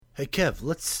Hey Kev,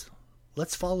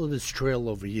 let's follow this trail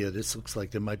over here. This looks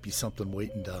like there might be something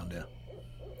waiting down there.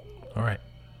 All right.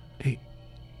 Hey,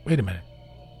 wait a minute.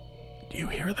 Do you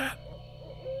hear that?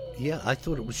 Yeah, I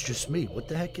thought it was just me. What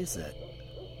the heck is that?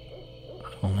 I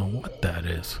don't know what that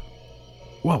is.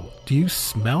 Whoa, do you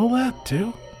smell that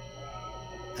too?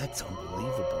 That's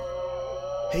unbelievable.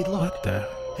 Hey, look. What the?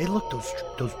 Hey, look,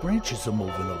 those branches are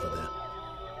moving over there.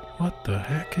 What the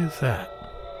heck is that?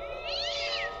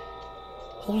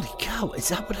 Holy cow, is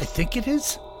that what I think it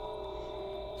is?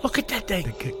 Look at that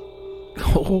thing.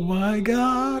 Oh my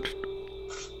God.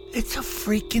 It's a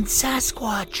freaking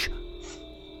Sasquatch.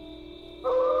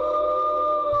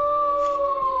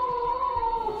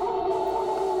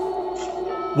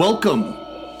 Welcome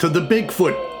to the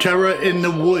Bigfoot Terror in the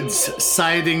Woods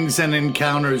Sightings and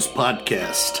Encounters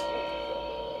podcast.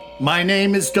 My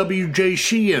name is W.J.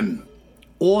 Sheehan,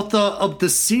 author of the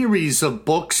series of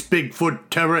books Bigfoot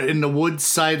Terror in the Woods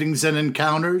Sightings and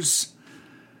Encounters.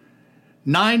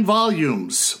 9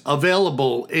 volumes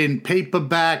available in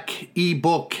paperback,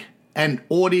 ebook, and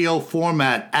audio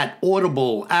format at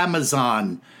Audible,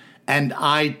 Amazon, and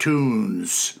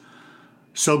iTunes.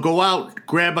 So go out,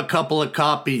 grab a couple of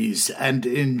copies, and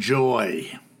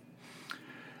enjoy.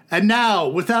 And now,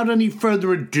 without any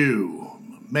further ado,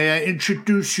 may I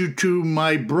introduce you to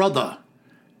my brother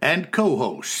and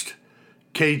co-host,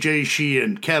 KJ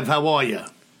Sheehan. Kev, how are you?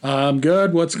 I'm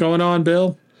good. What's going on,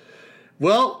 Bill?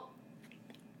 Well,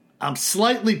 I'm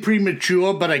slightly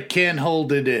premature, but I can't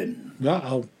hold it in.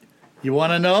 Uh-oh. You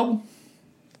want to know?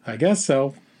 I guess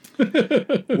so.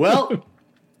 Well,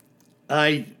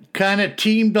 I kind of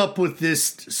teamed up with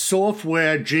this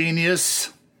software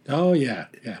genius. Oh, yeah.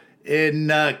 In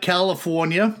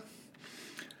California.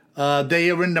 They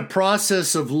are in the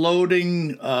process of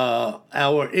loading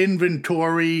our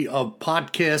inventory of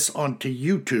podcasts onto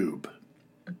YouTube.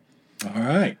 All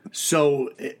right. So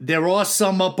there are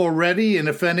some up already, and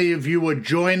if any of you are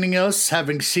joining us,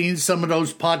 having seen some of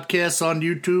those podcasts on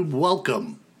YouTube,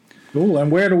 welcome. Cool.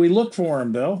 And where do we look for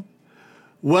them, Bill?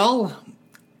 Well,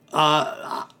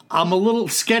 I'm a little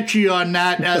sketchy on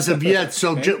that as of yet,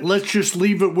 so Okay. let's just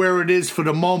leave it where it is for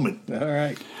the moment. All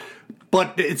right.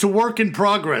 But it's a work in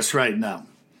progress right now.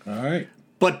 All right.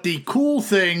 But the cool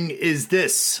thing is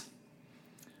this.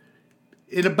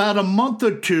 In about a month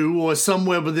or two, or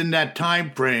somewhere within that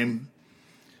time frame,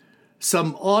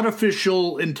 some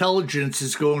artificial intelligence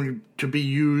is going to be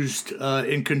used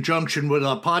in conjunction with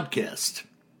our podcast.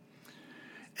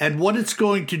 And what it's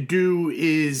going to do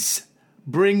is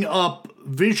bring up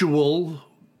visual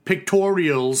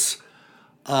pictorials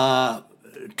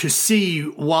to see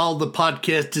while the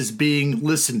podcast is being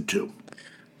listened to.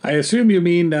 I assume you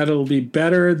mean that it'll be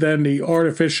better than the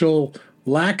artificial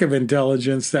lack of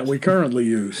intelligence that we currently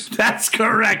use. That's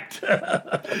correct.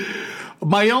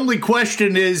 My only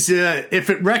question is, if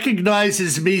it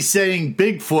recognizes me saying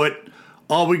Bigfoot,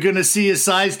 are we going to see a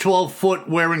size 12 foot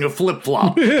wearing a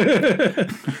flip-flop? Okay.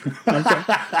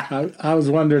 I was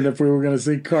wondering if we were going to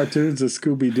see cartoons of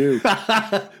Scooby-Doo.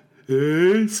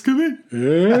 Hey, Scooby.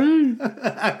 Hey.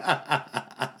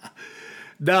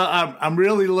 No, I'm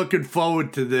really looking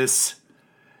forward to this,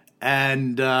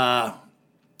 and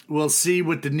we'll see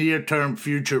what the near-term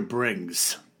future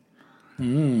brings.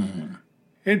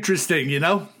 Interesting, you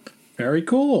know? Very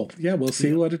cool. Yeah, we'll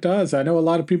see what it does. I know a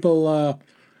lot of people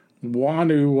want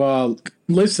to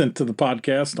listen to the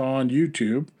podcast on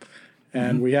YouTube,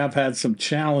 and we have had some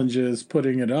challenges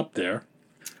putting it up there.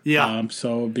 Yeah.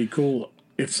 So it'd be cool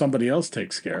if somebody else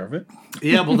takes care of it.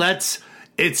 Yeah, well,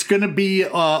 it's going to be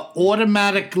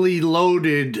automatically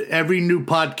loaded. Every new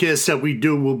podcast that we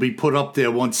do will be put up there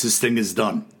once this thing is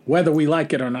done. Whether we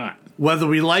like it or not. Whether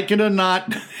we like it or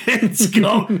not, it's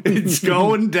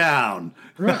going down.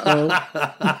 Uh-oh.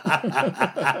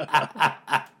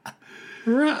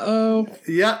 Uh-oh.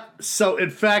 Yeah. So,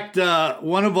 in fact,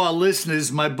 one of our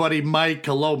listeners, my buddy Mike,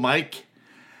 hello, Mike,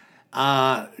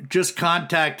 just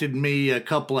contacted me a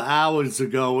couple of hours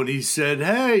ago, and he said,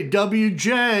 "Hey,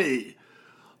 WJ,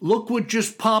 look what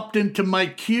just popped into my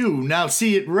queue." Now,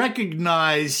 see, it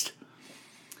recognized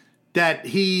that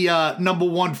he, number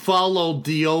one, followed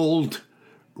the old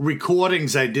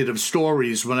recordings I did of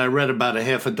stories when I read about a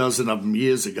half a dozen of them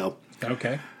years ago.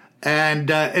 Okay. And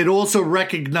it also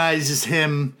recognizes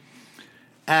him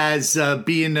as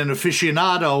being an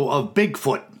aficionado of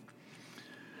Bigfoot.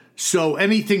 So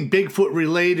anything Bigfoot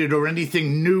related or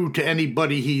anything new to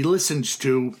anybody he listens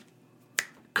to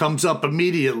comes up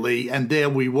immediately, and there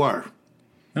we were.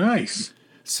 Nice.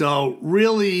 So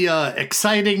really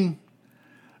exciting.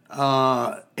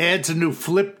 Adds a new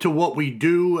flip to what we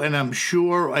do, and I'm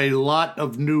sure a lot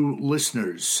of new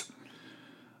listeners.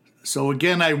 So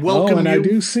again, I Oh, welcome and I you.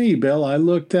 do see, Bill. I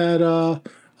looked at,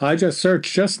 I just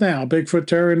searched just now, Bigfoot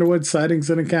Terror in the Woods Sightings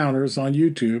and Encounters on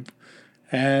YouTube.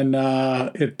 And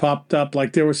it popped up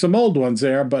like there were some old ones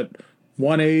there, but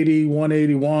 180,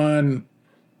 181,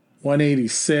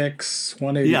 186, Yeah,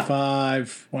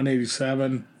 185,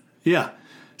 187. yeah.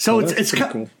 So That's it's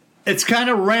pretty cool. it's kind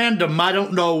of random. I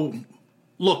don't know.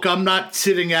 Look, I'm not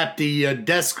sitting at the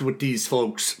desk with these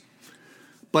folks,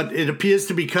 but it appears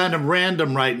to be kind of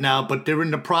random right now. But they're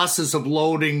in the process of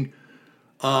loading.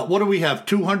 What do we have?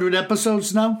 200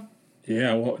 episodes now?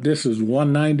 Yeah, well, this is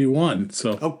 191.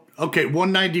 So Oh, okay,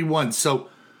 191. So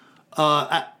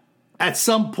at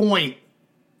some point,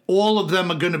 all of them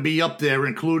are going to be up there,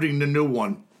 including the new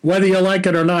one. whether you like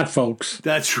it or not, folks,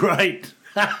 That's right.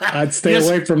 I'd stay Yes.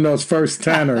 away from those first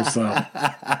 10 or so.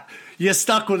 You're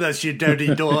stuck with us, you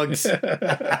dirty dogs.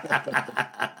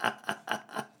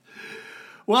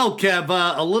 Well,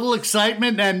 Kev, a little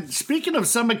excitement. And speaking of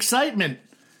some excitement,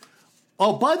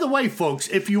 oh, by the way, folks,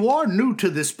 if you are new to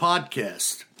this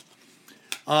podcast,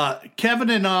 Kevin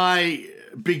and I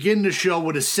begin the show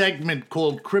with a segment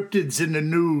called Cryptids in the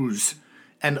News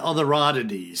and Other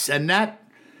Oddities. And that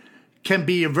can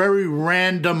be a very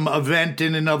random event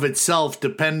in and of itself,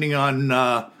 depending on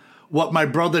what my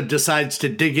brother decides to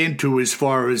dig into as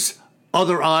far as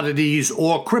other oddities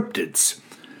or cryptids.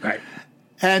 Right.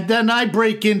 And then I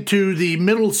break into the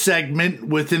middle segment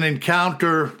with an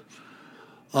encounter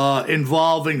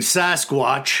involving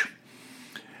Sasquatch.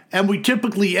 And we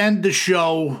typically end the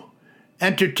show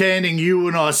entertaining you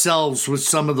and ourselves with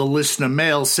some of the listener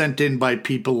mail sent in by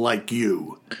people like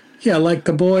you. Yeah, like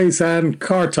the boys on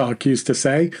Car Talk used to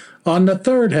say, on the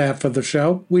third half of the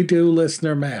show, we do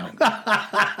listener mail.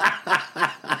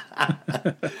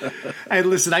 Hey,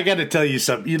 listen, I got to tell you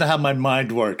something. You know how my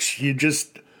mind works. You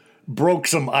just broke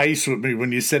some ice with me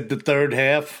when you said the third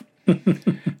half.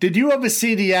 Did you ever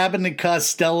see the Abbott and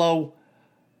Costello?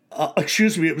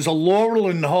 It was a Laurel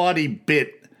and Hardy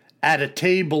bit at a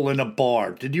table in a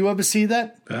bar. Did you ever see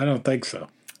that? I don't think so.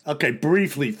 Okay,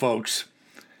 briefly, folks.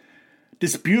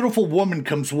 This beautiful woman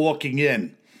comes walking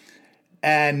in,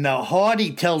 and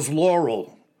Hardy tells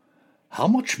Laurel, "How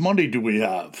much money do we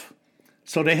have?"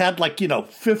 So they had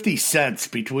 50 cents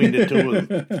between the two of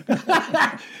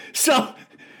them. So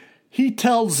he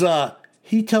tells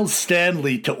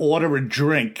Stanley to order a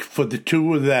drink for the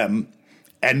two of them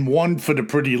and one for the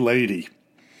pretty lady.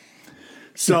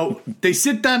 So they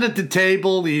sit down at the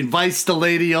table. He invites the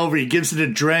lady over. He gives her a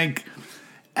drink.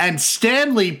 And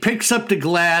Stanley picks up the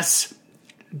glass,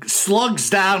 slugs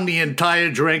down the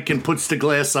entire drink, and puts the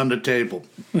glass on the table.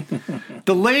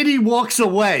 The lady walks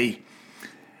away,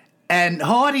 and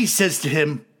Hardy says to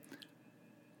him,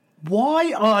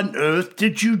 "Why on earth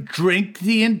did you drink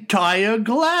the entire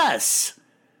glass?"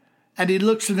 And he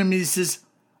looks at him and he says,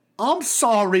 "I'm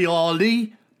sorry,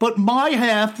 Hardy, but my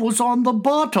half was on the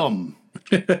bottom."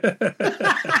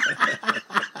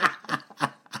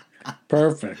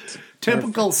 Perfect.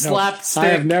 Typical slapstick.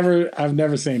 I've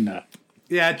never seen that.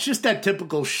 Yeah, it's just that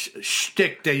typical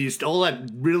shtick they used, all that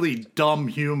really dumb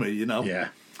humor, Yeah.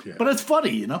 But it's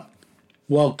funny,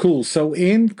 Well, cool. So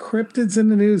in Cryptids in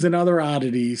the News and Other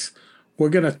Oddities, we're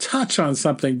going to touch on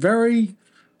something very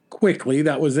quickly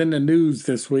that was in the news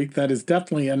this week. That is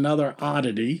definitely another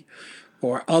oddity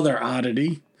or other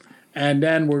oddity. And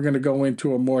then we're going to go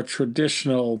into a more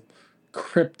traditional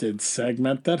cryptid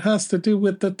segment that has to do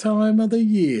with the time of the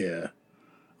year.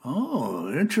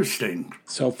 Oh, interesting.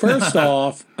 So first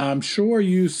off, I'm sure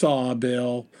you saw,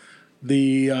 Bill,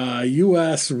 the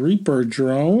U.S. Reaper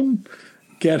drone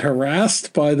get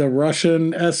harassed by the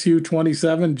Russian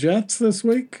Su-27 jets this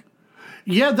week.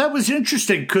 Yeah, that was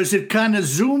interesting because it kind of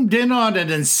zoomed in on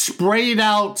it and sprayed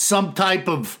out some type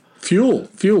of... Fuel.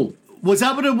 Was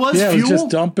that what it was? Yeah, Fuel? it was just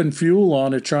dumping fuel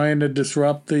on it, trying to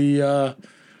disrupt the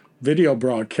video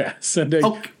broadcast. And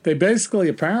they basically,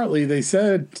 apparently, they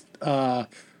said, I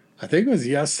think it was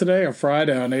yesterday or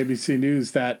Friday on ABC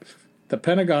News, that the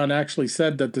Pentagon actually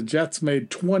said that the jets made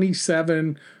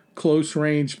 27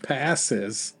 close-range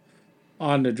passes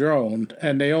on the drone,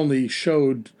 and they only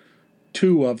showed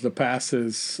 2 of the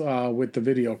passes with the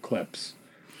video clips,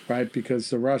 right?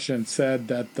 Because the Russians said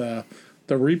that the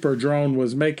Reaper drone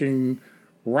was making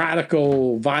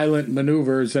radical, violent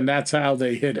maneuvers, and that's how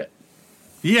they hit it.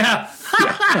 Yeah.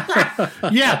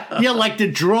 yeah, like the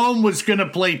drone was going to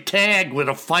play tag with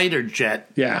a fighter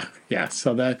jet. Yeah.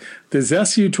 So there's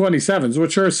Su-27s,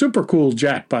 which are a super cool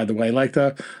jet, by the way. Like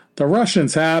the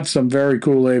Russians have some very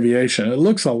cool aviation. It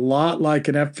looks a lot like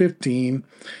an F-15,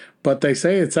 but they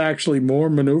say it's actually more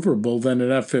maneuverable than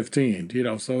an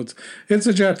F-15. So it's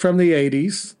a jet from the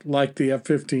 80s, like the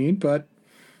F-15, but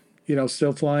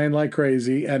still flying like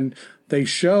crazy. And they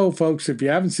show, folks, if you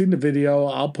haven't seen the video,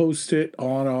 I'll post it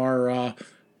on our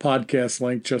podcast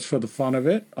link just for the fun of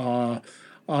it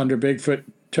under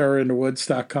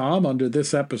BigfootTerrorInTheWoods.com under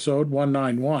this episode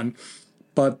 191.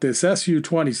 But this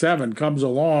Su-27 comes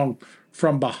along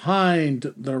from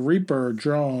behind the Reaper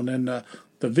drone, and the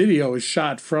video is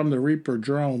shot from the Reaper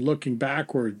drone looking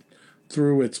backward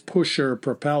through its pusher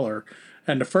propeller.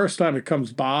 And the first time it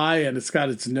comes by and it's got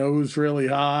its nose really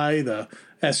high, the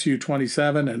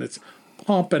Su-27, and it's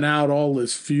pumping out all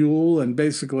this fuel and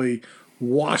basically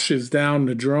washes down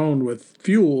the drone with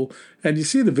fuel. And you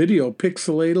see the video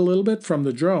pixelate a little bit from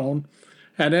the drone.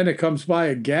 And then it comes by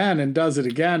again and does it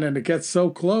again. And it gets so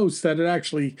close that it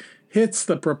actually hits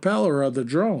the propeller of the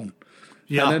drone.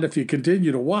 Yeah. And then if you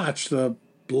continue to watch, the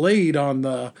blade on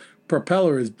the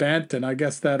propeller is bent. And I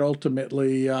guess that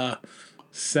ultimately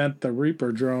sent the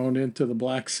Reaper drone into the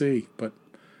Black Sea. But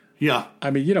yeah,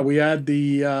 I mean, we had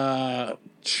the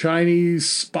Chinese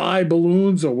spy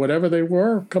balloons or whatever they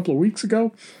were a couple of weeks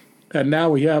ago. And now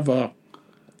we have a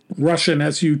Russian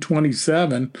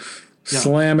Su-27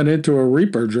 slamming into a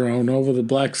Reaper drone over the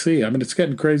Black Sea. I mean, it's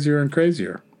getting crazier and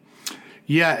crazier.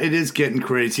 Yeah, it is getting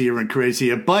crazier and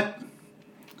crazier. But,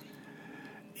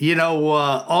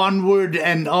 onward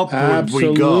and upward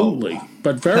we go.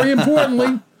 But very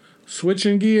importantly,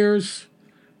 switching gears,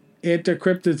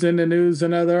 intercryptids in the news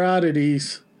and other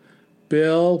oddities.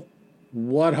 Bill,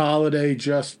 what holiday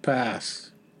just passed?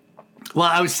 Well,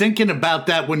 I was thinking about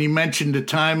that when you mentioned the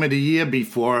time of the year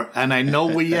before, and I know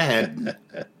where you're heading.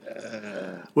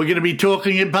 We're going to be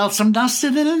talking about some nasty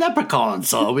little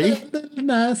leprechauns, are we? Little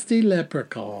nasty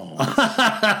leprechauns.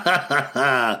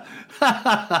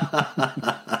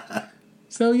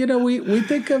 So, we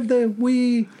think of the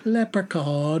wee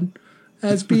leprechaun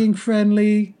as being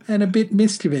friendly and a bit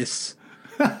mischievous.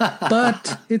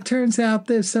 But it turns out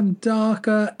there's some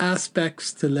darker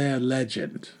aspects to their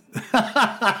legend.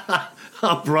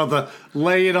 Oh, brother,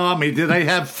 lay it on me. Do they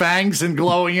have fangs and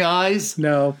glowing eyes?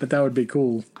 No, but that would be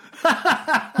cool.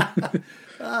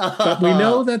 But we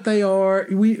know that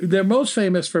they're most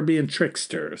famous for being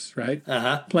tricksters, right?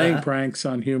 Playing pranks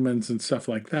on humans and stuff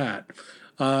like that.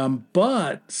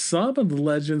 But some of the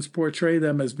legends portray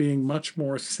them as being much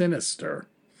more sinister.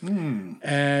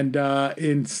 And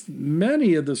in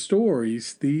many of the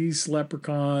stories, these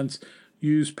leprechauns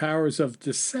use powers of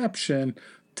deception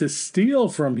to steal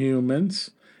from humans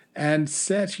and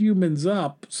set humans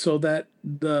up so that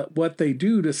what they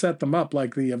do to set them up,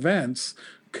 like the events,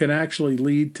 can actually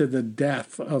lead to the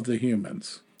death of the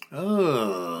humans.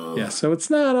 Oh. Yeah, so it's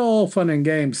not all fun and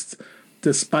games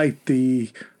despite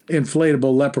the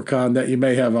inflatable leprechaun that you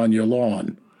may have on your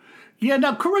lawn. Yeah,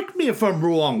 now correct me if I'm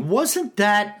wrong. Wasn't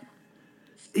that,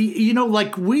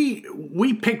 like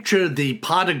we picture the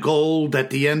pot of gold at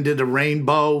the end of the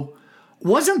rainbow?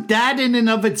 Wasn't that in and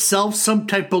of itself some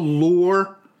type of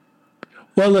lure?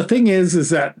 Well, the thing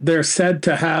is that they're said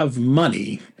to have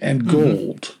money and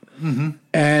gold,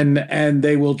 and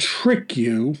they will trick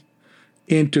you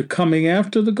into coming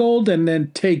after the gold and then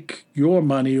take your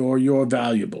money or your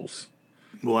valuables.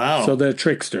 Wow. So they're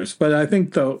tricksters. But I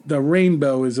think the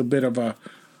rainbow is a bit of a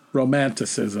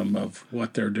romanticism of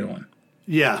what they're doing.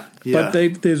 Yeah.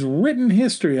 But there's written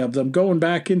history of them going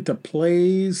back into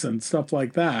plays and stuff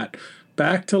like that,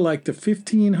 back to like the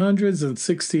 1500s and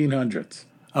 1600s.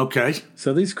 Okay.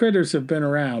 So these critters have been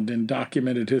around in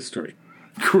documented history.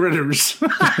 Critters.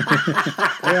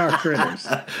 They are critters,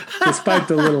 despite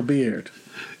the little beard.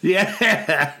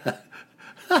 Yeah.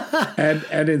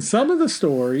 And in some of the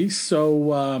stories,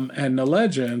 and the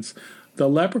legends, the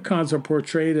leprechauns are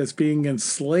portrayed as being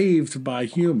enslaved by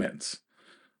humans.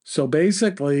 So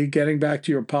basically, getting back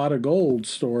to your pot of gold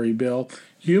story, Bill,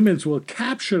 humans will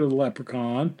capture the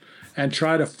leprechaun and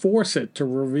try to force it to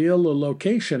reveal the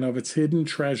location of its hidden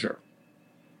treasure.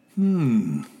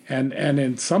 And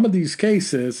in some of these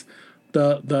cases,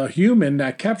 the human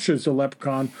that captures the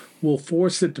leprechaun will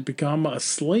force it to become a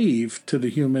slave to the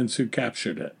humans who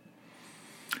captured it.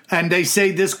 And they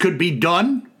say this could be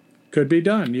done? Could be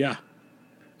done, yeah.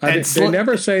 They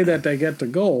never say that they get the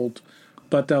gold,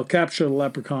 but they'll capture the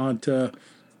leprechaun to,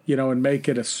 and make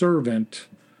it a servant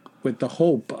with the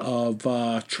hope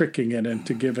of tricking it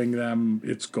into giving them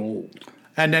its gold.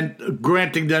 And then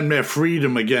granting them their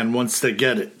freedom again once they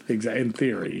get it. Exactly. In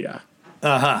theory, yeah.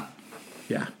 Uh-huh.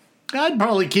 Yeah. I'd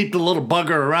probably keep the little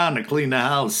bugger around to clean the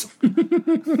house.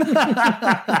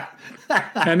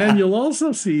 And then you'll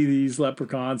also see these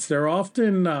leprechauns. They're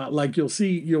often,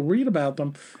 you'll read about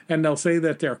them, and they'll say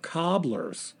that they're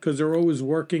cobblers because they're always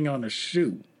working on a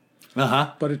shoe.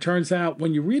 Uh-huh. But it turns out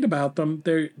when you read about them,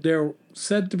 they're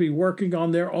said to be working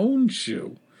on their own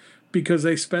shoe, because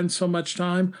they spend so much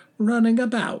time running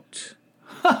about.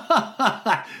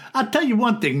 I'll tell you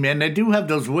one thing, man. They do have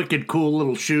those wicked cool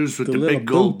little shoes with the big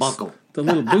gold buckle. The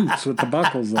little boots with the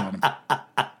buckles on them.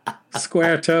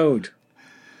 Square-toed.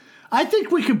 I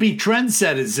think we could be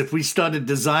trendsetters if we started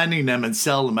designing them and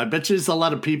sell them. I bet you there's a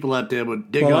lot of people out there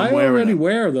would dig on wearing them. Well, I already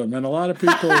wear them, and a lot of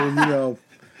people,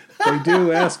 they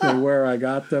do ask me where I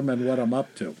got them and what I'm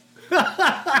up to.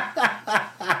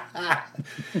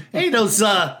 Hey,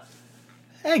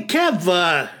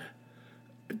 Kev,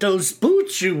 those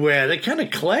boots you wear, they kind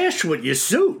of clash with your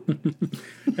suit.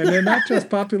 And they're not just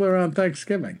popular on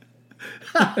Thanksgiving.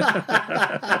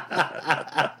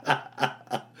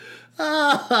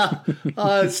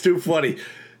 It's too funny.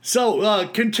 So,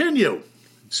 continue.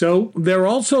 So, they're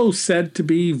also said to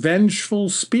be vengeful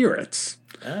spirits.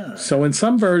 So, in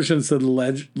some versions of the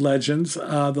legends,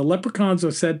 the leprechauns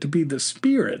are said to be the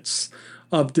spirits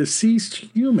of deceased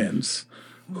humans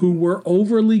who were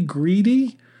overly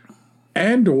greedy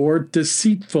and or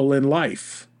deceitful in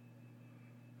life.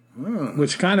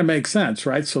 Which kind of makes sense,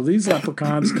 right? So these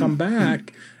leprechauns come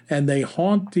back and they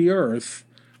haunt the earth,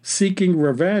 seeking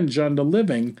revenge on the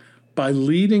living by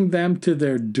leading them to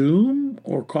their doom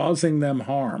or causing them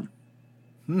harm.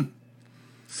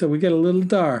 So we get a little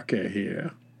darker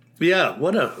here. Yeah,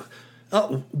 what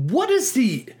is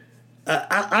the...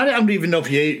 I don't even know if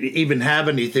you even have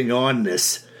anything on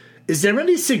this. Is there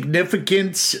any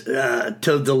significance to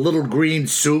the little green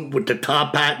suit with the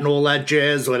top hat and all that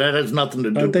jazz, or that has nothing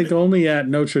to do with it? I think only at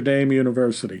Notre Dame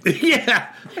University.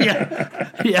 Yeah.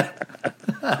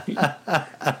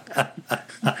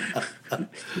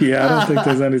 Yeah, I don't think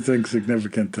there's anything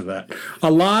significant to that.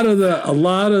 A lot of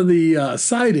the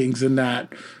sightings in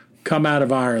that come out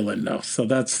of Ireland, though. So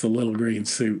that's the little green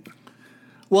suit.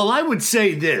 Well, I would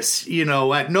say this,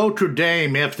 at Notre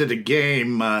Dame after the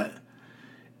game,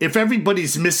 if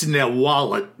everybody's missing their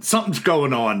wallet, something's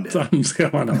going on there. Something's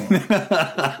going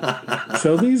on.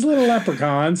 So these little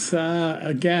leprechauns,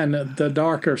 again, the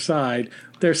darker side,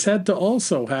 they're said to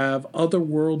also have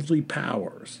otherworldly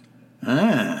powers.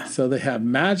 So they have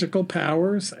magical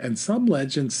powers, and some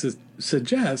legends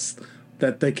suggest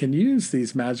that they can use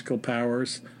these magical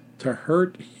powers to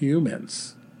hurt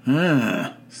humans.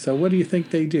 So what do you think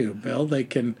they do, Bill? They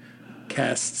can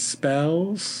cast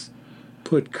spells,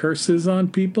 put curses on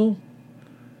people,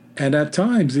 and at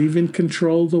times even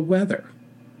control the weather.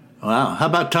 Wow. How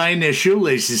about tying their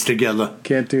shoelaces together?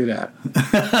 Can't do that.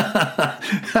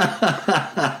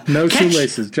 No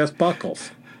shoelaces, just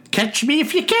buckles. Catch me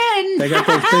if you can. They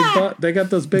got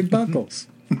those big buckles.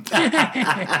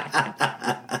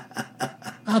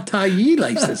 I'll tie ye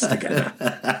laces together.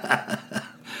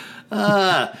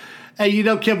 Hey,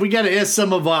 Kev, we got to ask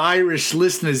some of our Irish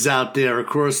listeners out there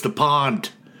across the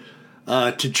pond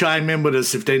to chime in with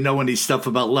us if they know any stuff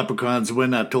about leprechauns we're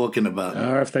not talking about.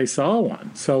 Or if they saw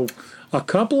one. So a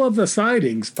couple of the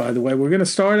sightings, by the way, we're going to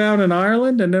start out in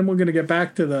Ireland, and then we're going to get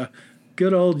back to the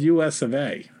good old U.S. of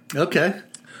A. Okay.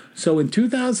 So in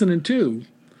 2002,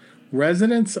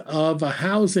 residents of a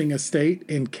housing estate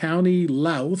in County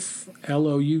Louth,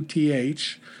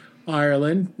 Louth,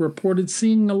 Ireland, reported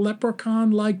seeing a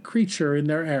leprechaun-like creature in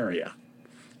their area.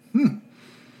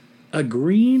 A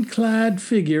green-clad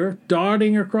figure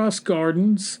darting across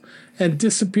gardens and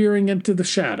disappearing into the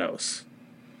shadows.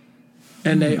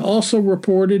 And they also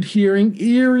reported hearing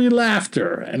eerie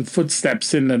laughter and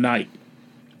footsteps in the night.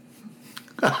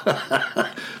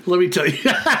 Let me tell you.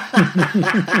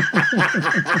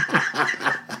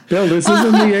 Bill, this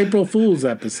isn't the April Fool's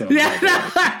episode.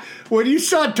 Yeah. When you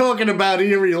start talking about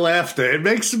eerie laughter, it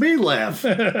makes me laugh.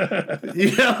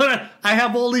 I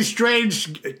have all these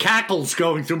strange cackles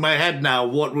going through my head now.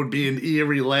 What would be an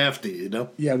eerie laughter,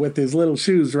 Yeah, with his little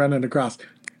shoes running across.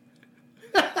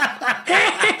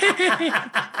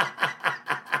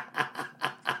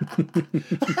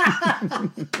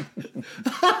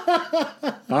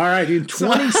 All right, in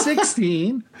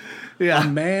 2016, a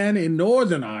man in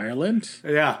Northern Ireland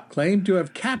claimed to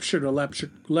have captured a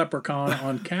leprechaun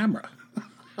on camera.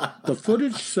 The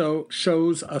footage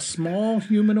shows a small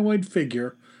humanoid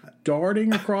figure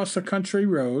darting across a country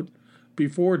road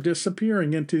before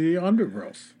disappearing into the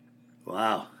undergrowth.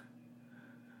 Wow.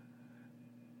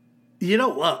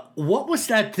 What was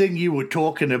that thing you were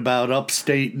talking about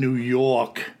upstate New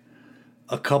York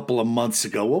a couple of months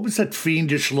ago? What was that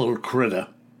fiendish little critter?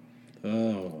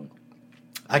 Oh.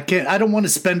 I don't want to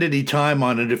spend any time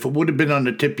on it if it would have been on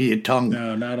the tip of your tongue.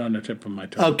 No, not on the tip of my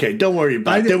tongue. Okay, don't worry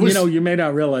about it. You may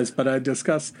not realize, but I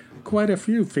discussed quite a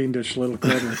few fiendish little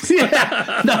critters.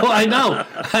 Yeah, no, I know.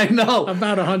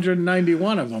 About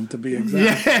 191 of them, to be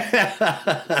exact.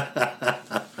 Yeah.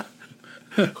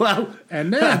 Well,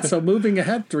 And then, so moving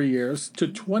ahead 3 years to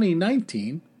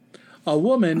 2019, a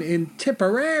woman in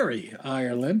Tipperary,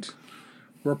 Ireland,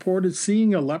 reported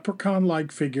seeing a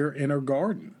leprechaun-like figure in her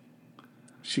garden.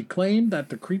 She claimed that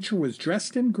the creature was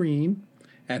dressed in green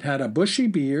and had a bushy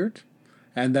beard,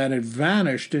 and that it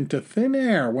vanished into thin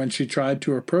air when she tried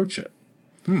to approach it.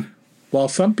 While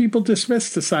some people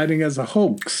dismissed the sighting as a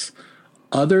hoax,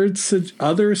 others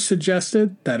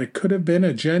suggested that it could have been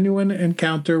a genuine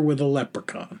encounter with a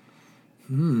leprechaun.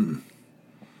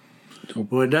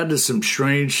 boy, that is some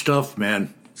strange stuff,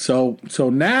 man. So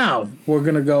now we're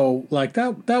going to go like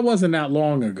that. That wasn't that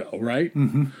long ago, right?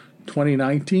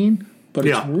 2019. But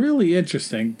Yeah. it's really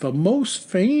interesting. The most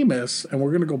famous, and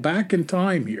we're going to go back in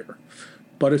time here,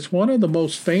 but it's one of the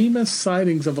most famous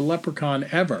sightings of a leprechaun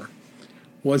ever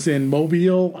was in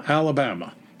Mobile,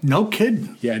 Alabama. No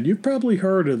kidding. Yeah, and you've probably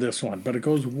heard of this one, but it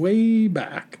goes way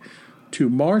back to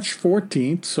March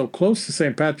 14th, so close to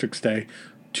St. Patrick's Day,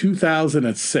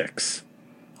 2006.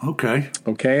 Okay.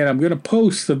 Okay, and I'm going to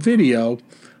post the video.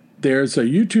 There's a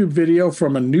YouTube video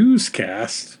from a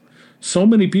newscast. So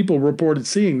many people reported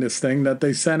seeing this thing that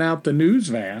they sent out the news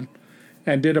van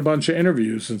and did a bunch of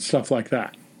interviews and stuff like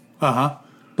that. Uh-huh.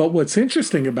 But what's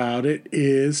interesting about it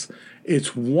is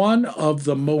it's one of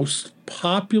the most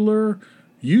popular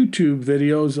YouTube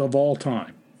videos of all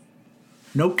time.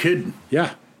 No kidding.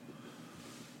 Yeah.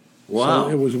 Wow. So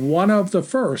it was one of the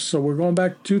first. So we're going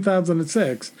back to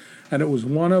 2006, and it was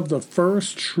one of the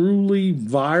first truly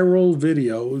viral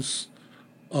videos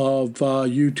of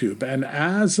YouTube. And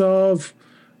as of,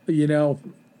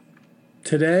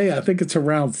 today, I think it's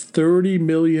around 30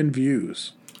 million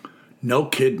views. No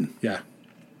kidding. Yeah.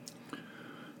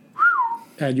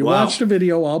 And you Wow. watch the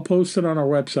video, I'll post it on our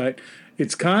website.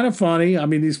 It's kind of funny. I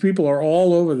mean, these people are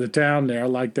all over the town there,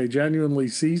 like they genuinely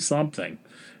see something.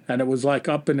 And it was like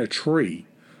up in a tree,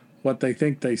 what they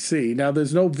think they see. Now,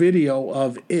 there's no video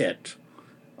of it,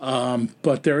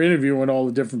 but they're interviewing all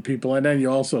the different people. And then you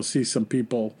also see some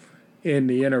people in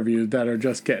the interview that are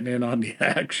just getting in on the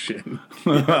action.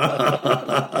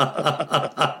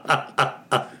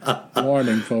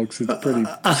 Warning, folks,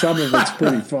 some of it's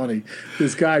pretty funny.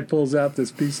 This guy pulls out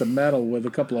this piece of metal with a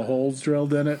couple of holes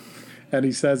drilled in it, and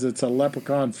he says it's a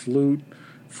leprechaun flute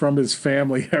from his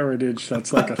family heritage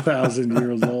that's like 1,000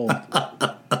 years old.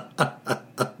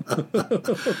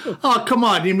 Oh, come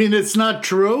on. You mean it's not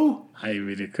true? I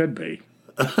mean, it could be.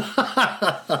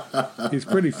 He's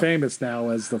pretty famous now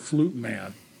as the Flute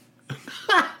Man.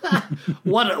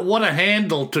 What a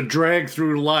handle to drag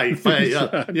through life. Hey,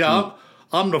 yeah,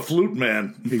 I'm the flute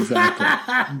man.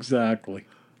 Exactly.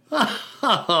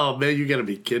 Oh, man, you got to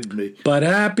be kidding me. But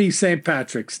happy St.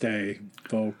 Patrick's Day,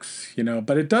 folks.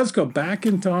 But it does go back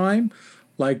in time.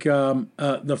 Like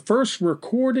the first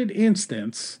recorded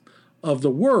instance of the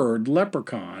word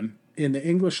leprechaun in the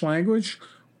English language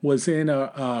was in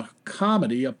a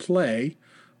comedy, a play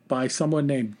by someone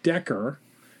named Decker.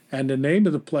 And the name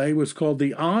of the play was called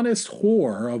The Honest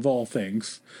Whore, of all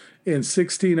things, in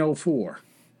 1604.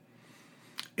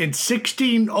 In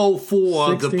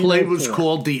 1604, the play was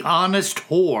called The Honest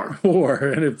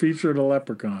Whore. And it featured a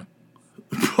leprechaun.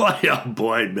 Boy, oh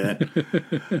boy, man.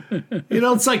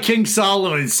 It's like King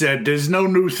Solomon said, there's no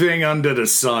new thing under the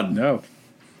sun. No.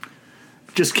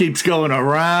 Just keeps going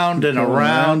around and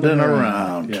around and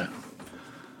around. Yeah.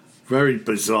 Very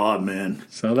bizarre, man.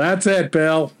 So that's it,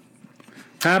 Bill.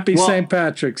 Happy St.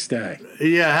 Patrick's Day.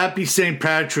 Yeah, happy St.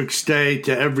 Patrick's Day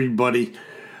to everybody.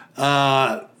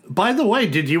 By the way,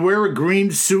 did you wear a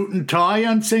green suit and tie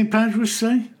on St. Patrick's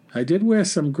Day? I did wear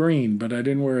some green, but I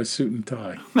didn't wear a suit and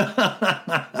tie.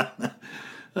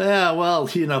 Yeah, well,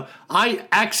 I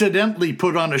accidentally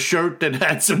put on a shirt that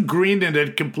had some green in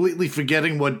it, completely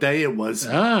forgetting what day it was.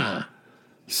 Ah.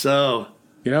 So.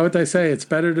 You know what they say? It's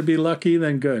better to be lucky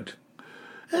than good.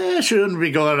 Shouldn't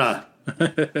be going on.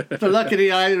 The luck of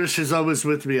the Irish is always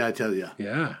with me, I tell you.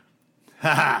 Yeah.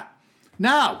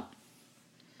 Now,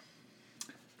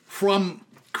 from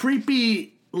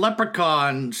creepy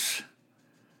leprechauns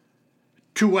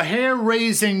to a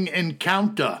hair-raising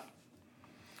encounter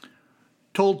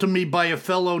told to me by a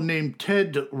fellow named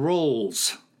Ted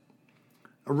Rolls,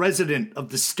 a resident of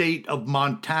the state of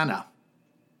Montana.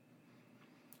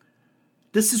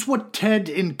 This is what Ted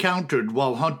encountered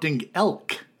while hunting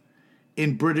elk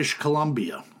in British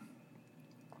Columbia.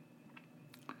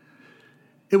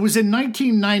 It was in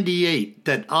 1998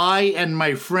 that I and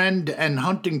my friend and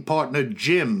hunting partner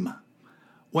Jim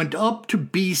went up to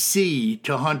BC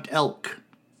to hunt elk.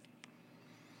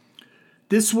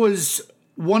 This was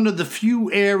one of the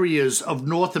few areas of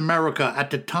North America at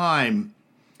the time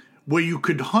where you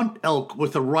could hunt elk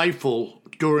with a rifle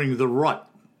during the rut.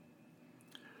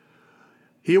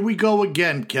 Here we go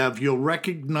again, Kev. You'll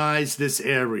recognize this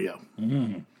area.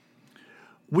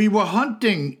 We were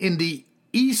hunting in the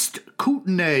East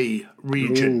Kootenay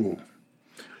region. Ooh.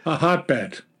 A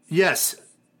hotbed. Yes,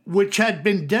 which had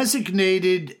been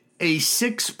designated a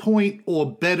 6-point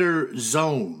or better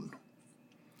zone.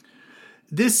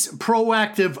 This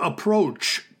proactive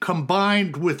approach,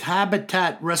 combined with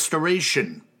habitat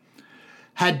restoration,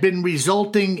 had been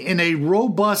resulting in a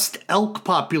robust elk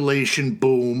population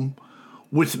boom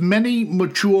with many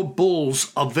mature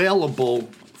bulls available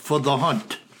for the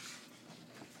hunt.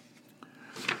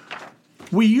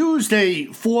 We used a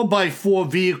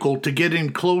 4x4 vehicle to get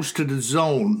in close to the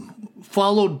zone,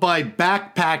 followed by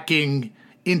backpacking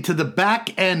into the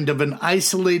back end of an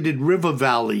isolated river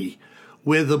valley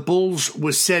where the bulls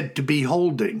were said to be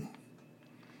holding.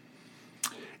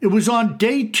 It was on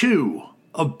day 2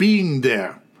 of being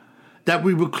there that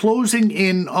we were closing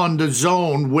in on the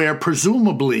zone where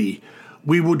presumably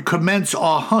we would commence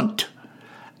our hunt,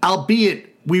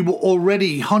 albeit we were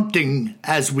already hunting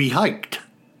as we hiked.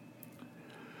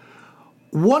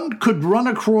 One could run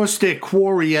across their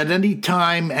quarry at any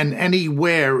time and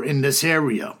anywhere in this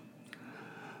area,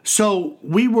 so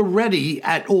we were ready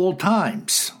at all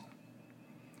times.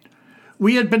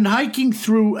 We had been hiking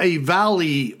through a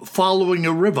valley following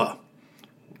a river,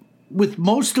 with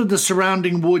most of the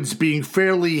surrounding woods being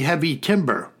fairly heavy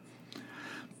timber,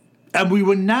 and we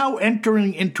were now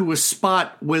entering into a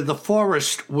spot where the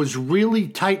forest was really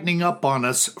tightening up on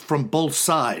us from both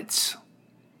sides.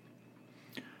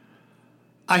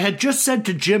 I had just said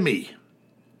to Jimmy,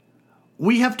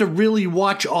 we have to really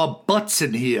watch our butts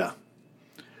in here,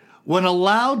 when a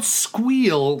loud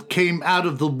squeal came out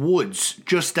of the woods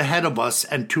just ahead of us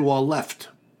and to our left.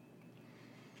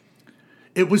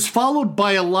 It was followed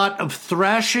by a lot of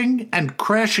thrashing and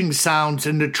crashing sounds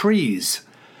in the trees,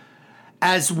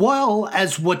 as well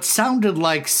as what sounded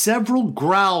like several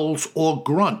growls or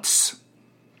grunts.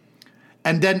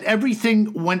 And then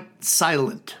everything went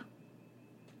silent.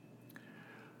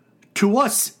 To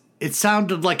us, it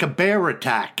sounded like a bear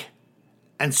attack,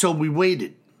 and so we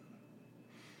waited.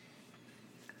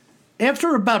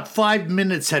 After about 5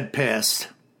 minutes had passed,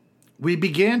 we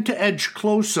began to edge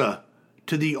closer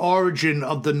to the origin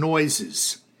of the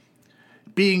noises,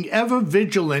 being ever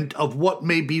vigilant of what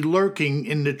may be lurking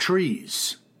in the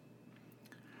trees.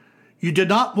 You do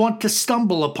not want to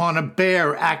stumble upon a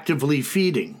bear actively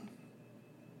feeding.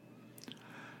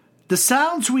 The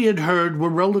sounds we had heard were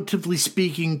relatively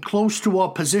speaking close to our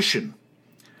position,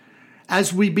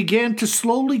 as we began to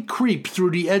slowly creep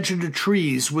through the edge of the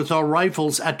trees with our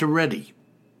rifles at the ready.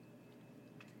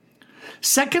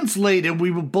 Seconds later,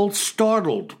 we were both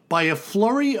startled by a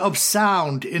flurry of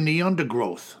sound in the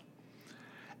undergrowth,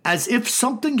 as if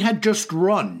something had just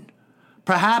run,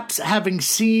 perhaps having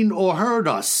seen or heard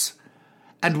us,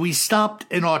 and we stopped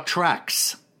in our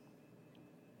tracks.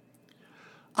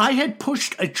 I had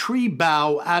pushed a tree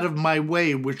bough out of my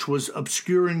way, which was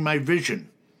obscuring my vision,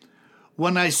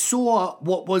 when I saw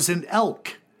what was an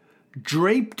elk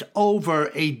draped over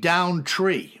a downed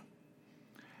tree,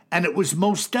 and it was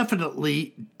most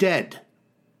definitely dead.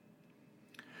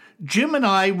 Jim and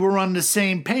I were on the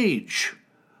same page,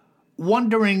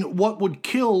 wondering what would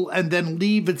kill and then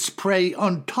leave its prey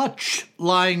untouched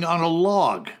lying on a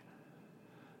log,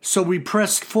 so we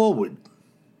pressed forward.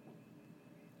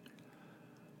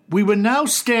 We were now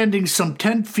standing some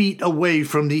 10 feet away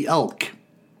from the elk,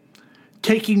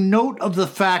 taking note of the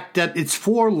fact that its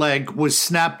foreleg was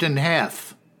snapped in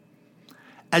half,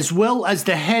 as well as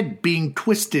the head being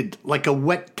twisted like a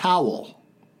wet towel.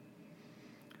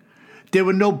 There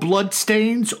were no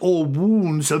bloodstains or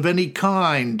wounds of any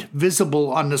kind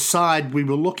visible on the side we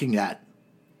were looking at.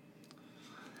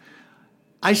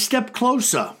 I stepped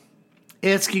closer,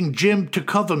 asking Jim to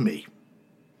cover me.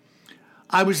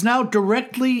 I was now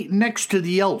directly next to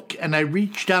the elk, and I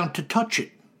reached down to touch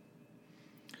it.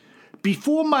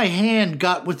 Before my hand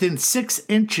got within 6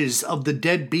 inches of the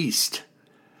dead beast,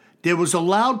 there was a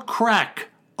loud crack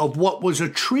of what was a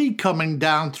tree coming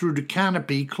down through the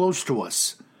canopy close to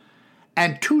us.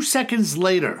 And 2 seconds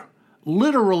later,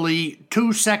 literally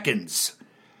 2 seconds,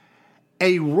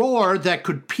 a roar that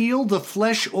could peel the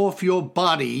flesh off your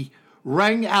body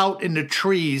rang out in the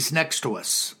trees next to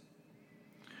us.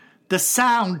 The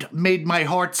sound made my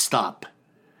heart stop.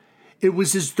 It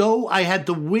was as though I had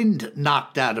the wind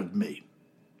knocked out of me.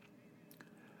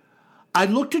 I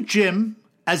looked at Jim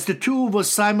as the two of us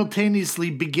simultaneously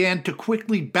began to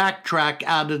quickly backtrack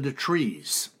out of the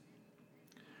trees.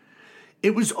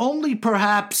 It was only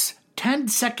perhaps 10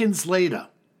 seconds later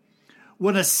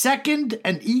when a second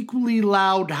and equally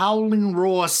loud howling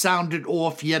roar sounded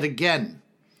off yet again,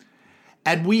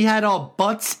 and we had our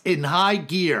butts in high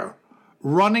gear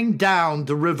running down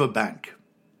the riverbank.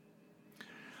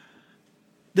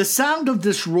 The sound of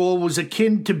this roar was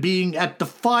akin to being at the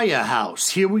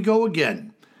firehouse. Here we go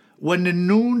again. When the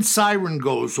noon siren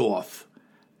goes off,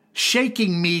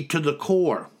 shaking me to the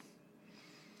core.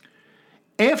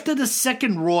 After the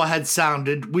second roar had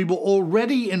sounded, we were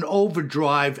already in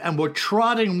overdrive and were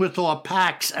trotting with our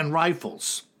packs and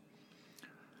rifles.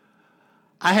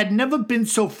 I had never been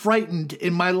so frightened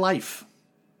in my life.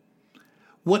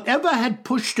 Whatever had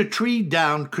pushed the tree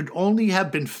down could only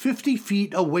have been 50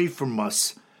 feet away from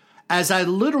us, as I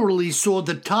literally saw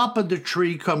the top of the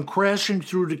tree come crashing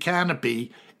through the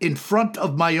canopy in front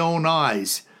of my own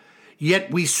eyes,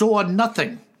 yet we saw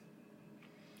nothing.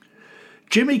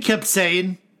 Jimmy kept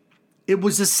saying, "It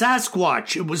was a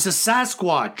Sasquatch, it was a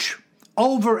Sasquatch,"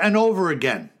 over and over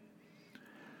again.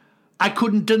 I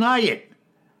couldn't deny it,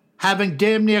 having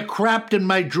damn near crapped in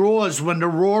my drawers when the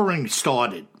roaring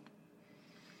started.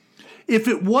 If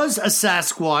it was a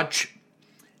Sasquatch,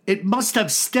 it must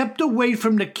have stepped away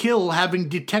from the kill, having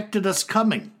detected us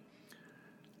coming,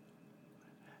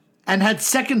 and had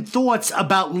second thoughts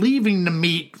about leaving the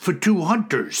meat for two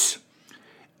hunters,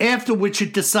 after which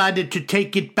it decided to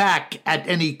take it back at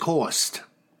any cost.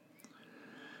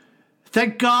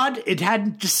 Thank God it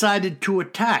hadn't decided to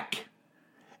attack,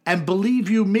 and believe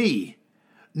you me,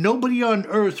 nobody on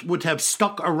earth would have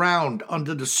stuck around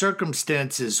under the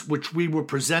circumstances which we were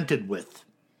presented with.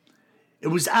 It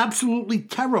was absolutely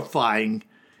terrifying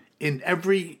in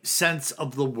every sense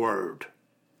of the word.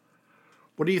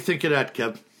 What do you think of that,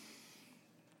 Kev?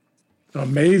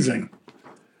 Amazing.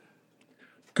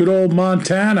 Good old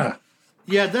Montana.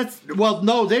 Yeah,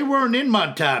 no, they weren't in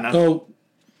Montana. Oh,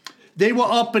 They were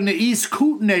up in the East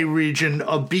Kootenai region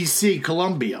of BC,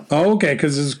 Columbia. oh okay,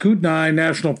 because there's Kootenai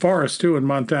National Forest, too, in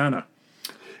Montana.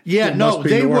 Yeah, It no, must be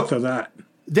they north were of that.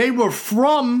 they were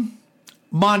from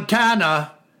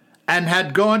Montana and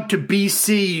had gone to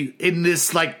BC in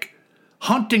this like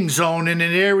hunting zone in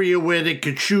an area where they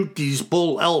could shoot these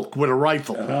bull elk with a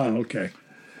rifle. Oh, okay.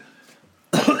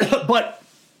 But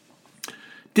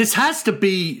this has to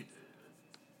be,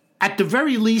 at the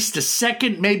very least, the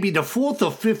second, maybe the fourth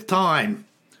or fifth time,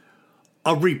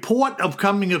 a report of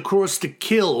coming across the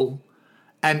kill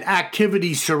and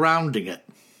activity surrounding it.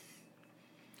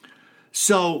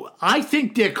 So I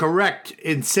think they're correct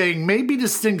in saying maybe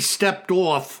this thing stepped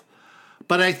off,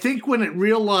 but I think when it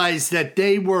realized that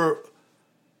they were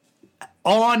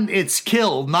on its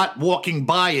kill, not walking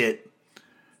by it,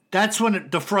 that's when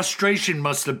the frustration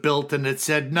must have built, and it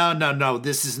said, no,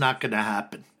 this is not going to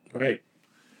happen. Right.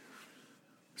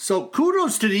 So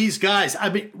kudos to these guys. I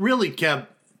mean, really, Kev,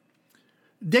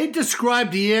 they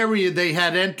described the area they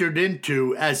had entered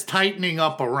into as tightening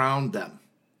up around them.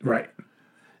 Right.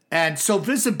 And so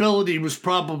visibility was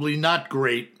probably not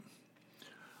great.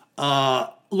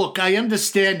 Look, I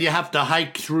understand you have to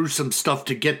hike through some stuff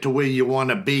to get to where you want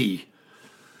to be.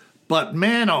 But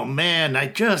man, oh man, I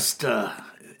just...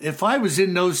 if I was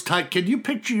in those tight, can you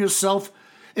picture yourself?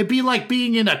 It'd be like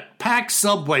being in a packed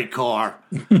subway car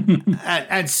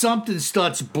and something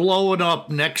starts blowing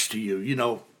up next to you, you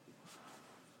know.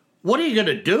 What are you going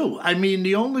to do? I mean,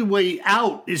 the only way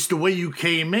out is the way you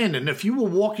came in. And if you were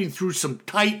walking through some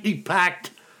tightly packed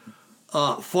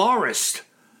forest,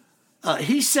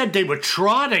 he said they were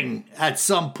trotting at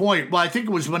some point. Well, I think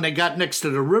it was when they got next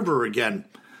to the river again.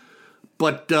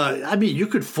 But, I mean, you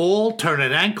could fall, turn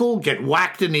an ankle, get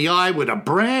whacked in the eye with a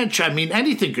branch. I mean,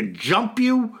 anything could jump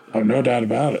you. Oh, no doubt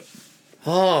about it.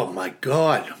 Oh, my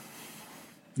God.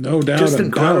 No doubt Just about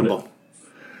incredible. it.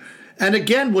 And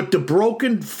again, with the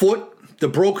broken foot, the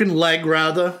broken leg,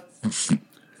 rather,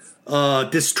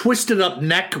 this twisted up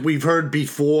neck we've heard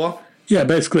before. Yeah,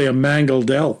 basically a mangled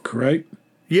elk, right?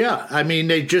 Yeah, I mean,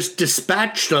 they just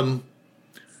dispatched them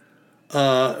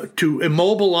to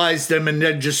immobilize them and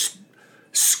then just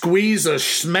squeeze or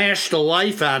smash the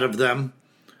life out of them.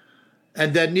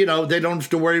 And then, you know, they don't have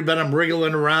to worry about them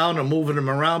wriggling around or moving them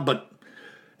around. But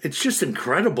it's just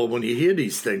incredible when you hear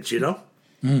these things, you know?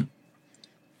 Mm.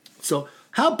 So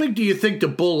how big do you think the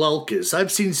bull elk is?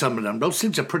 I've seen some of them. Those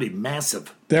things are pretty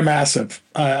massive. They're massive.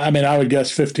 I mean, I would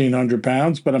guess 1,500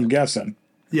 pounds, but I'm guessing.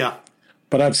 Yeah.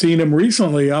 But I've seen them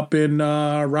recently up in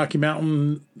Rocky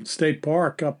Mountain State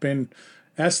Park, up in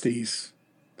Estes,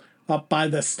 up by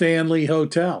the Stanley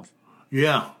Hotel.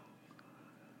 Yeah.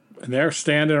 And they're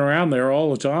standing around there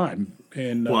all the time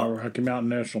in Rocky Mountain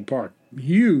National Park.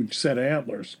 Huge set of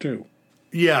antlers, too.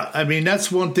 Yeah, I mean, that's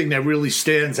one thing that really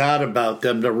stands out about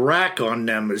them. The rack on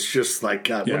them is just like,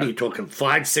 what are you talking,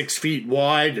 5-6 feet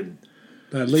wide? And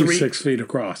at least 6 feet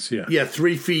across, yeah. Yeah,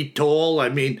 3 feet tall. I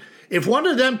mean, if one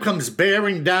of them comes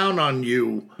bearing down on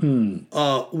you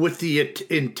with the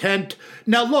intent...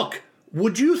 Now, look,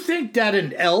 would you think that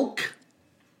an elk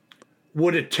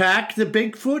would attack the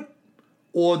Bigfoot,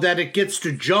 or that it gets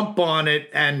to jump on it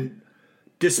and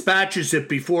dispatches it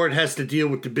before it has to deal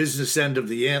with the business end of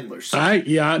the antlers? I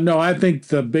think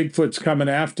the Bigfoot's coming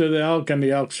after the elk, and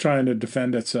the elk's trying to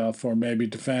defend itself, or maybe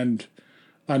defend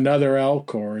another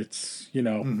elk, or its,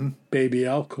 baby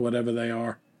elk, whatever they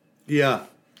are. Yeah.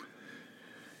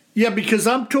 Yeah, because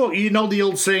I'm talking, the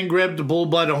old saying, grab the bull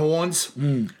by the horns?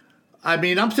 I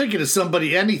mean, I'm thinking of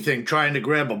anything trying to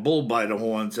grab a bull by the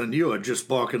horns, and you are just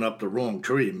barking up the wrong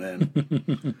tree,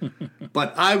 man.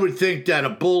 But I would think that a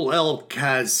bull elk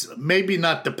has maybe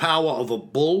not the power of a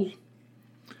bull,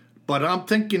 but I'm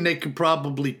thinking they could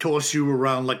probably toss you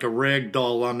around like a rag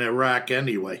doll on their rack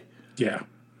anyway. Yeah,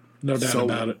 no doubt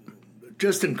about it.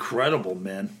 Just incredible,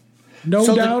 man.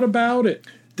 No doubt about it.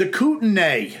 The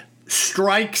Kootenai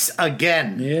strikes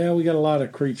again. Yeah, we got a lot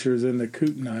of creatures in the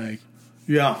Kootenai.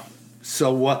 Yeah.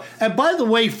 So, and by the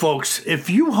way, folks, if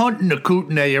you hunt in the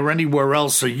Kootenai or anywhere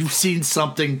else, or you've seen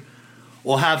something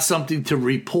or have something to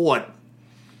report,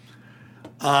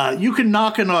 you can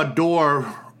knock on our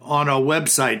door on our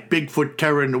website,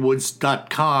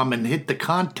 BigfootTerrorInTheWoods.com, and hit the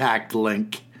contact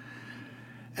link.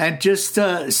 And just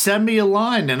send me a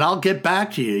line, and I'll get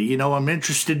back to you. I'm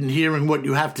interested in hearing what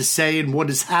you have to say and what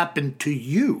has happened to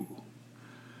you.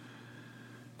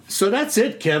 So that's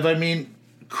it, Kev. I mean,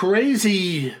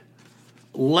 crazy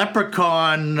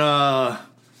leprechaun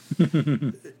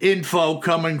info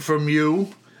coming from you,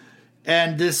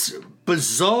 and this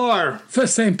bizarre... For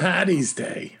St. Paddy's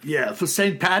Day. Yeah, for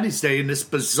St. Paddy's Day, and this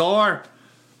bizarre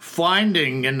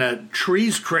finding, and the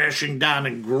trees crashing down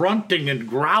and grunting and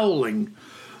growling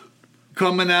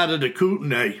coming out of the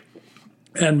Kootenai.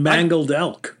 And mangled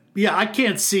elk. Yeah, I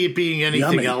can't see it being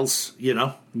anything else,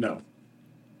 No.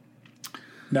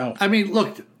 I mean,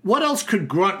 look, what else could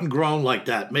grunt and groan like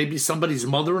that? Maybe somebody's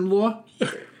mother-in-law?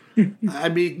 I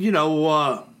mean,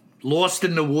 lost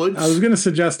in the woods? I was going to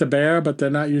suggest a bear, but they're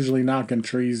not usually knocking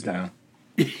trees down.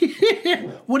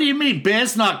 What do you mean?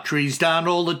 Bears knock trees down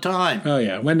all the time. Oh,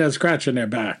 yeah, when they're scratching their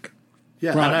back.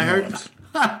 Yeah, and I heard...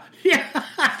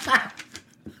 yeah.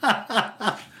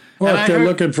 Or if they're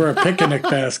looking for a picnic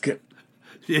basket.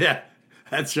 Yeah,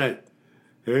 that's right.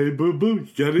 Hey, boo-boo,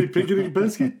 you got any picnic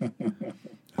basket?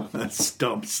 That's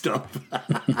dumb stuff.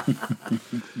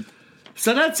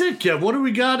 So that's it, Kev. What do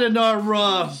we got in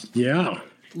our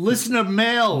listener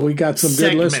mail? We got some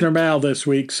segment? good listener mail this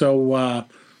week. So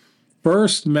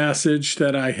first message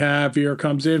that I have here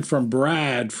comes in from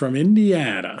Brad from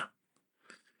Indiana.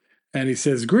 And he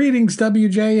says, "Greetings,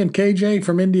 WJ and KJ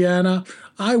from Indiana.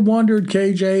 I wondered,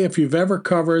 KJ, if you've ever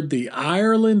covered the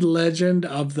Ireland legend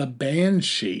of the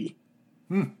Banshee."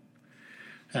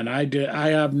 And I did. I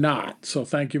have not. So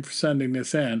thank you for sending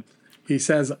this in. He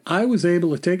says, "I was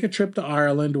able to take a trip to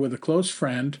Ireland with a close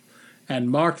friend and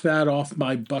mark that off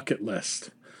my bucket list.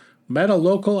 Met a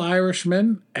local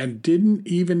Irishman and didn't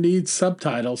even need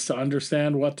subtitles to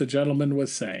understand what the gentleman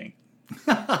was saying.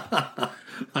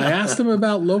 I asked him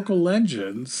about local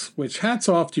legends, which hats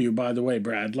off to you, by the way,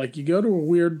 Brad. Like, you go to a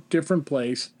weird, different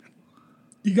place,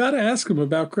 you got to ask him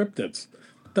about cryptids.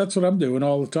 That's what I'm doing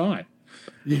all the time.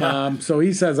 Yeah. So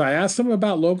he says, I asked him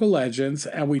about local legends,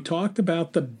 and we talked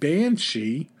about the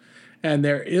Banshee and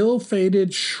their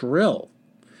ill-fated shrill.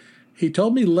 He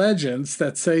told me legends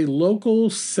that say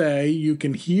locals say you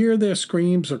can hear their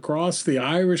screams across the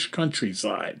Irish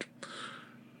countryside.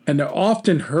 And they're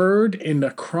often heard in the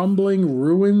crumbling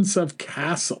ruins of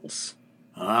castles.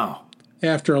 Wow.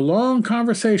 After a long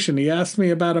conversation, he asked me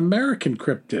about American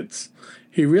cryptids.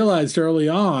 He realized early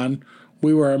on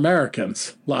we were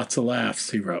Americans. Lots of laughs,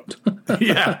 he wrote.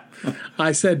 Yeah.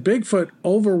 I said Bigfoot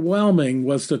overwhelming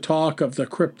was the talk of the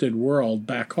cryptid world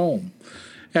back home.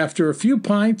 After a few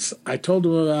pints, I told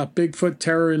him about Bigfoot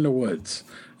Terror in the Woods,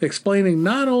 explaining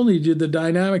not only did the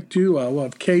dynamic duo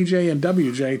of KJ and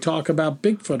WJ talk about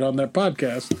Bigfoot on their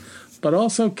podcast, but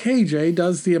also KJ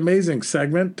does the amazing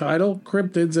segment titled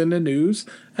Cryptids in the News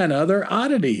and Other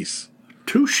Oddities.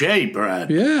 Touché, Brad.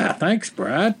 Yeah, thanks,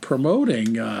 Brad,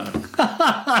 promoting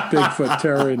Bigfoot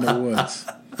Terror in the Woods.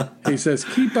 He says,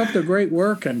 keep up the great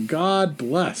work and God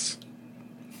bless.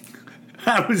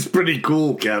 That was pretty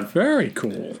cool, Kev. Very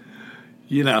cool.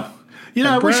 I Brad,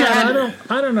 wish I had...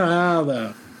 I don't know how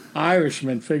the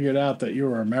Irishman figured out that you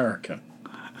were American.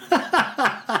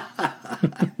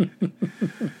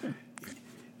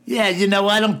 Yeah,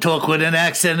 I don't talk with an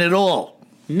accent at all.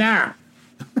 Nah.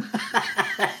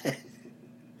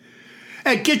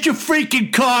 Hey, get your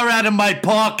freaking car out of my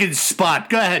parking spot.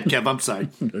 Go ahead, Kev. I'm sorry.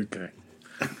 Okay.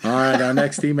 All right, our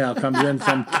next email comes in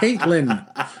from Caitlin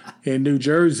in New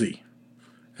Jersey.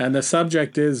 And the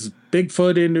subject is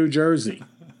Bigfoot in New Jersey.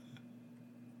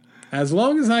 As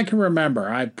long as I can remember,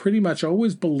 I've pretty much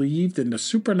always believed in the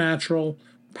supernatural,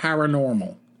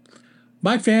 paranormal.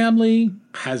 My family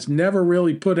has never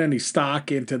really put any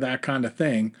stock into that kind of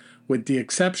thing, with the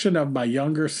exception of my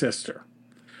younger sister.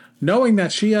 Knowing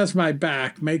that she has my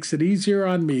back makes it easier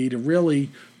on me to really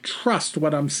trust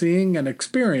what I'm seeing and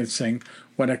experiencing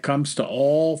when it comes to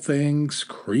all things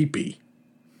creepy.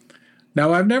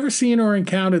 Now, I've never seen or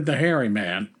encountered the hairy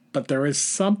man, but there is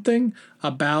something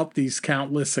about these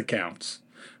countless accounts.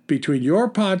 Between your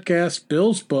podcast,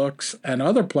 Bill's books, and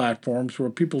other platforms where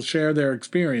people share their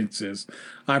experiences,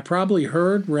 I've probably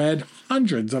read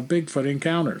hundreds of Bigfoot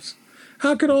encounters.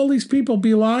 How could all these people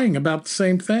be lying about the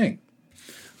same thing?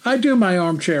 I do my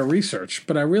armchair research,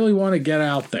 but I really want to get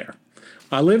out there.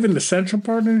 I live in the central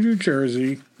part of New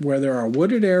Jersey, where there are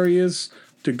wooded areas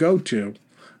to go to.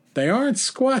 They aren't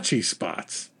squatchy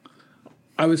spots.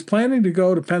 I was planning to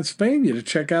go to Pennsylvania to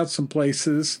check out some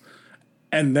places,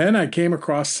 and then I came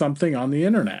across something on the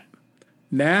internet.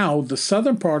 Now, the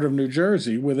southern part of New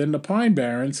Jersey, within the Pine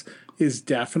Barrens, is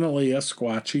definitely a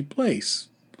squatchy place.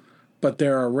 But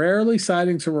there are rarely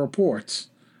sightings or reports.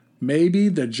 Maybe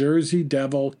the Jersey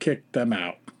Devil kicked them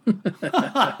out.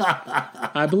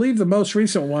 I believe the most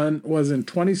recent one was in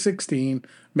 2016,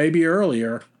 maybe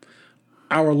earlier.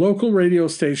 Our local radio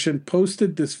station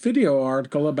posted this video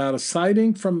article about a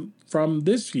sighting from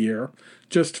this year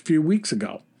just a few weeks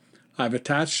ago. I've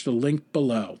attached a link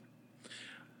below.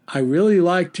 I really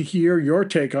like to hear your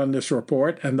take on this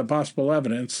report and the possible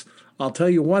evidence. I'll tell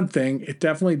you one thing, it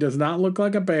definitely does not look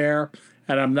like a bear,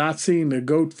 and I'm not seeing the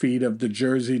goat feet of the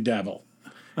Jersey Devil.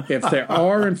 If there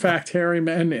are, in fact, hairy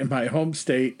men in my home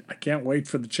state, I can't wait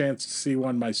for the chance to see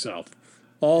one myself.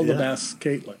 All the best,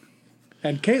 Caitlin.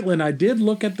 And Caitlin, I did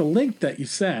look at the link that you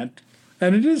sent,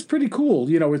 and it is pretty cool.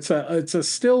 You know, it's a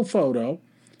still photo,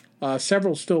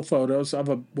 several still photos of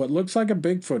what looks like a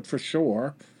Bigfoot for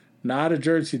sure, not a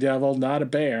Jersey Devil, not a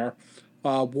bear,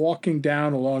 walking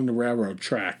down along the railroad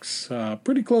tracks,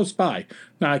 pretty close by.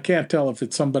 Now, I can't tell if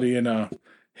it's somebody in a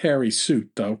hairy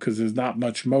suit, though, because there's not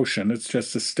much motion. It's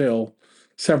just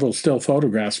several still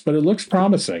photographs, but it looks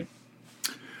promising.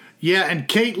 Yeah, and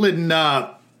Caitlin,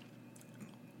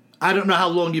 I don't know how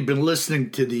long you've been listening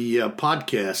to the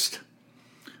podcast,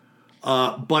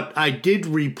 but I did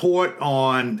report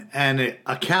on an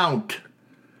account.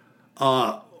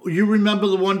 You remember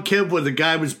the one, Kev, where the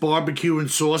guy was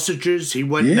barbecuing sausages? He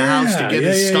went in the house to get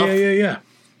his stuff? Yeah.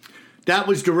 That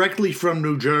was directly from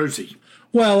New Jersey.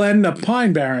 Well, and the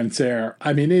Pine Barrens there,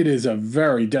 I mean, it is a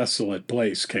very desolate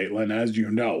place, Caitlin, as you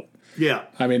know. Yeah.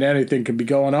 I mean, anything could be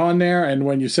going on there, and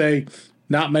when you say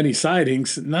not many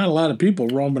sightings, not a lot of people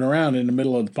roaming around in the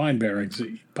middle of the Pine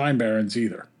Barrens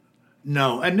either.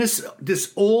 No, and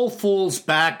this all falls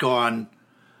back on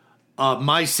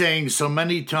my saying so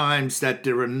many times that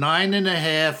there are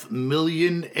 9.5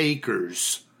 million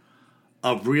acres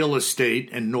of real estate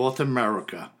in North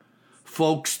America.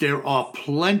 Folks, there are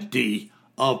plenty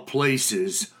of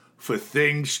places for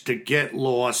things to get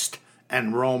lost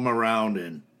and roam around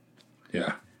in.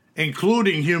 Yeah.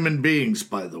 Including human beings,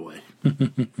 by the way.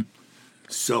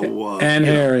 So and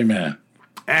hairy men.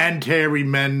 And hairy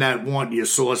men that want your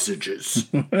sausages.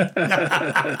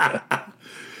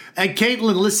 And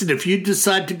Caitlin, listen, if you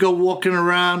decide to go walking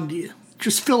around,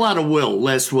 just fill out a will,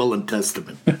 last will and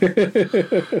testament.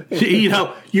 You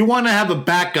know, you want to have a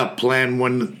backup plan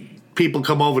when people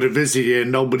come over to visit you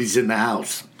and nobody's in the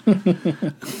house.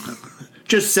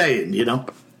 Just saying, you know.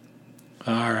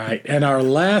 All right. And our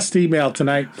last email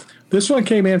tonight, this one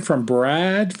came in from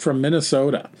Brad from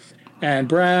Minnesota. And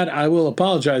Brad, I will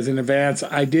apologize in advance.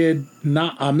 I'm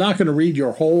not going to read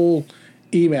your whole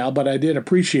email, but I did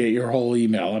appreciate your whole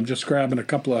email. I'm just grabbing a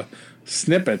couple of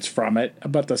snippets from it.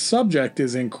 But the subject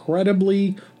is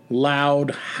incredibly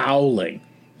loud howling.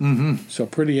 Mm-hmm. So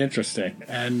pretty interesting.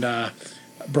 And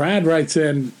Brad writes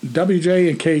in, WJ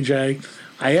and KJ,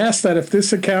 I asked that if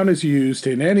this account is used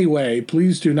in any way,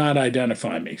 please do not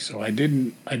identify me. So I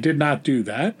did not do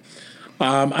that.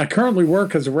 I currently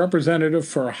work as a representative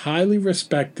for a highly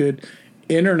respected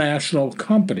international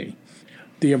company.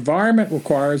 The environment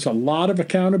requires a lot of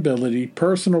accountability,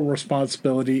 personal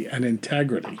responsibility, and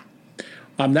integrity.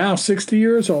 I'm now 60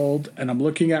 years old, and I'm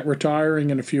looking at retiring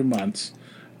in a few months.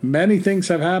 Many things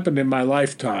have happened in my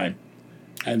lifetime,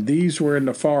 and these were in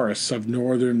the forests of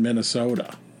northern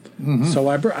Minnesota. Mm-hmm. So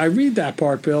I read that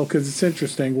part, Bill, because it's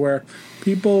interesting where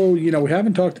people, we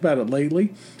haven't talked about it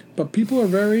lately, but people are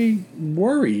very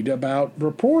worried about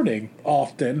reporting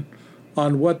often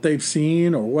on what they've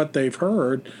seen or what they've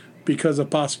heard because of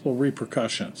possible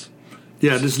repercussions.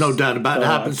 Yeah, there's no doubt about it. It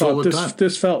happens all the time.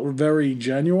 This felt very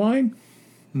genuine,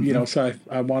 so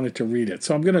I wanted to read it.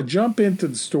 So I'm going to jump into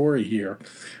the story here.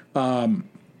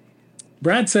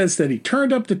 Brad says that he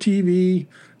turned up the TV,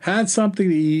 had something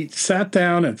to eat, sat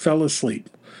down, and fell asleep.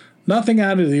 Nothing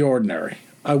out of the ordinary.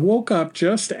 I woke up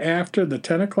just after the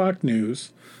 10 o'clock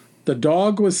news. The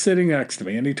dog was sitting next to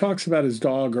me, and he talks about his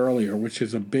dog earlier, which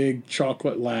is a big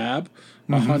chocolate lab,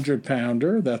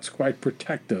 100-pounder, that's quite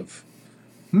protective.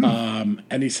 And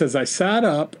he says, I sat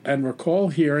up and recall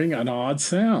hearing an odd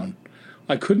sound.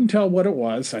 I couldn't tell what it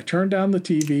was. I turned down the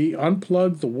TV,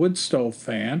 unplugged the wood stove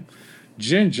fan.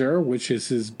 Ginger, which is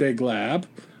his big lab,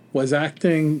 was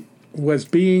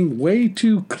being way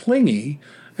too clingy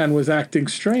and was acting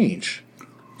strange.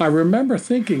 I remember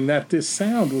thinking that this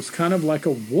sound was kind of like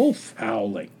a wolf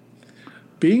howling.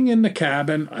 Being in the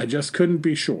cabin, I just couldn't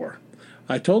be sure.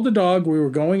 I told the dog we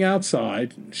were going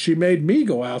outside. She made me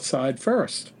go outside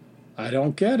first. I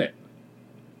don't get it.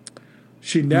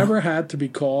 She never had to be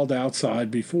called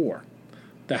outside before.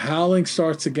 The howling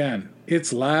starts again.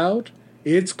 It's loud.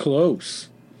 It's close.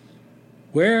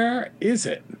 Where is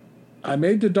it? I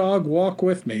made the dog walk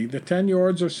with me, the 10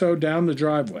 yards or so down the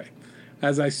driveway.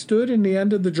 As I stood in the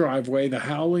end of the driveway, the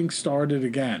howling started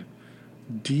again.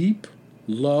 Deep,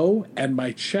 low, and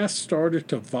my chest started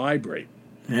to vibrate.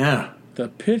 Yeah. The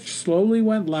pitch slowly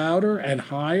went louder and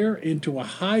higher into a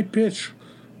high pitch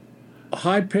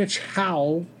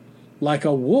howl like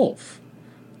a wolf.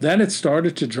 Then it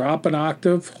started to drop an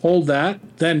octave, hold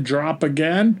that, then drop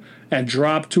again, and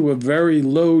drop to a very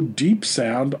low, deep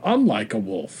sound, unlike a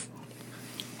wolf.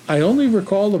 I only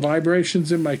recall the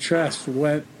vibrations in my chest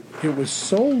when it was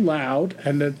so loud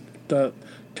and the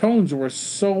tones were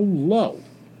so low.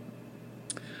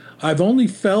 I've only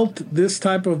felt this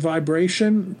type of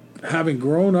vibration having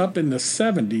grown up in the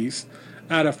 70s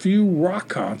at a few rock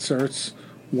concerts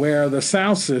where the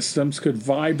sound systems could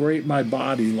vibrate my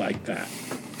body like that.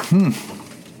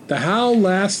 The howl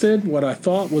lasted what I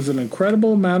thought was an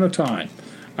incredible amount of time.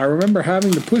 I remember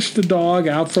having to push the dog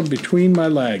out from between my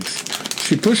legs.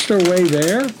 She pushed her way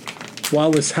there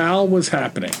while this howl was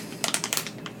happening.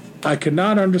 I could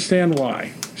not understand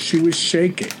why. She was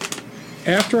shaking.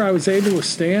 After I was able to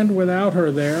stand without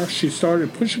her there, she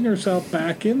started pushing herself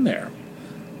back in there.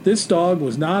 This dog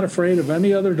was not afraid of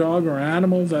any other dog or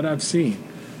animal that I've seen.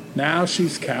 Now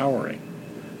she's cowering.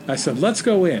 I said, let's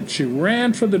go in. She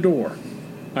ran for the door.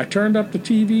 I turned up the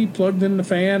TV, plugged in the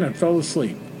fan, and fell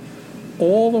asleep.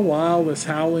 All the while, this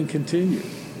howling continued.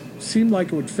 Seemed like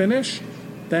it would finish,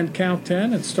 then count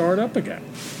 10 and start up again.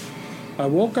 I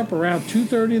woke up around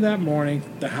 2:30 that morning.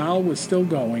 The howl was still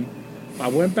going. I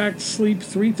went back to sleep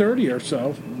 3:30 or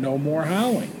so. No more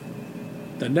howling.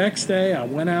 The next day, I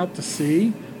went out to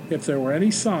see if there were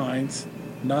any signs.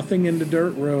 Nothing in the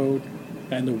dirt road,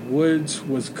 and the woods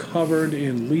was covered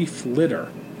in leaf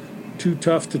litter. Too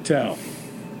tough to tell.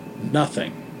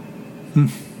 Nothing.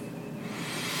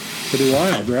 Pretty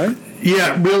wild, right?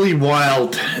 Yeah, really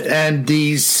wild. And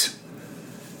these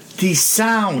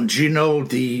sounds,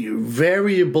 the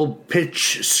variable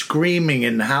pitch screaming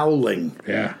and howling.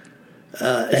 Yeah.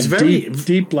 It's and very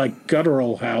deep, like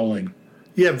guttural howling.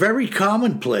 Yeah, very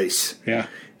commonplace. Yeah.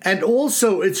 And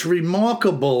also, it's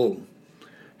remarkable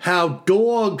how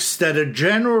dogs that are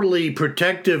generally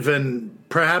protective and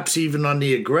perhaps even on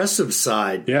the aggressive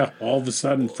side. Yeah, all of a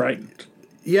sudden frightened.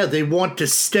 Yeah, they want to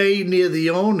stay near the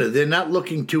owner. They're not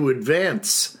looking to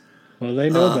advance. Well, they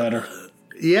know better.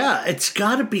 Yeah, it's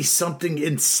got to be something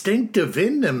instinctive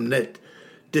in them, that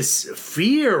this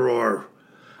fear or...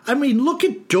 I mean, look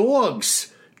at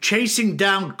dogs chasing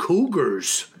down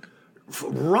cougars,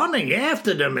 running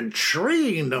after them and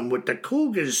treeing them with the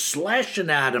cougars slashing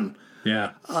at them.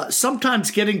 Yeah. Sometimes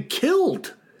getting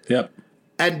killed. Yep.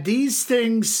 And these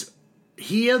things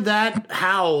hear that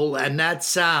howl and that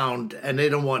sound, and they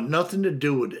don't want nothing to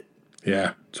do with it.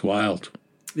 Yeah, it's wild.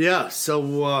 Yeah,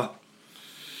 so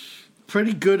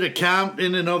pretty good account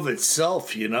in and of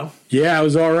itself, Yeah, it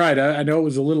was all right. I know it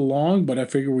was a little long, but I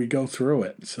figured we'd go through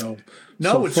it. So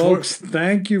folks,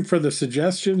 thank you for the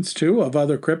suggestions, too, of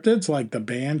other cryptids like the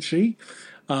Banshee.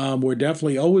 We're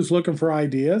definitely always looking for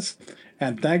ideas.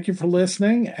 And thank you for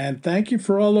listening. And thank you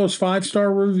for all those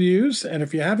 5-star reviews. And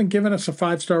if you haven't given us a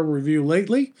 5-star review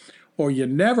lately, or you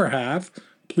never have,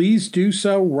 please do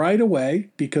so right away,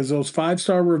 because those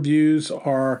 5-star reviews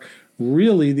are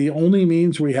really the only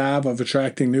means we have of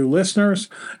attracting new listeners.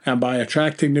 And by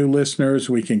attracting new listeners,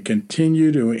 we can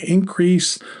continue to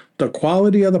increase the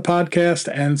quality of the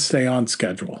podcast and stay on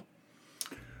schedule.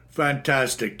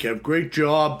 Fantastic, Kev. Great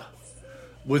job.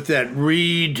 with that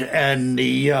reed and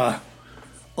the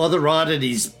other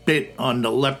oddities bit on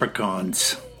the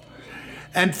leprechauns.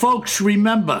 And folks,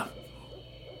 remember,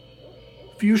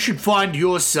 if you should find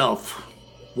yourself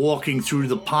walking through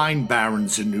the Pine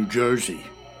Barrens in New Jersey,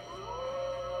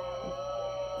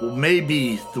 or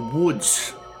maybe the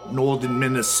woods, northern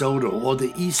Minnesota, or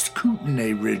the East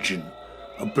Kootenay region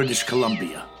of British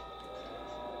Columbia,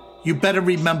 you better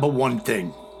remember one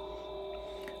thing.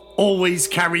 Always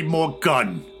carry more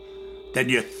gun than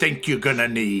you think you're gonna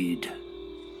need.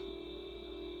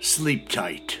 Sleep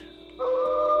tight.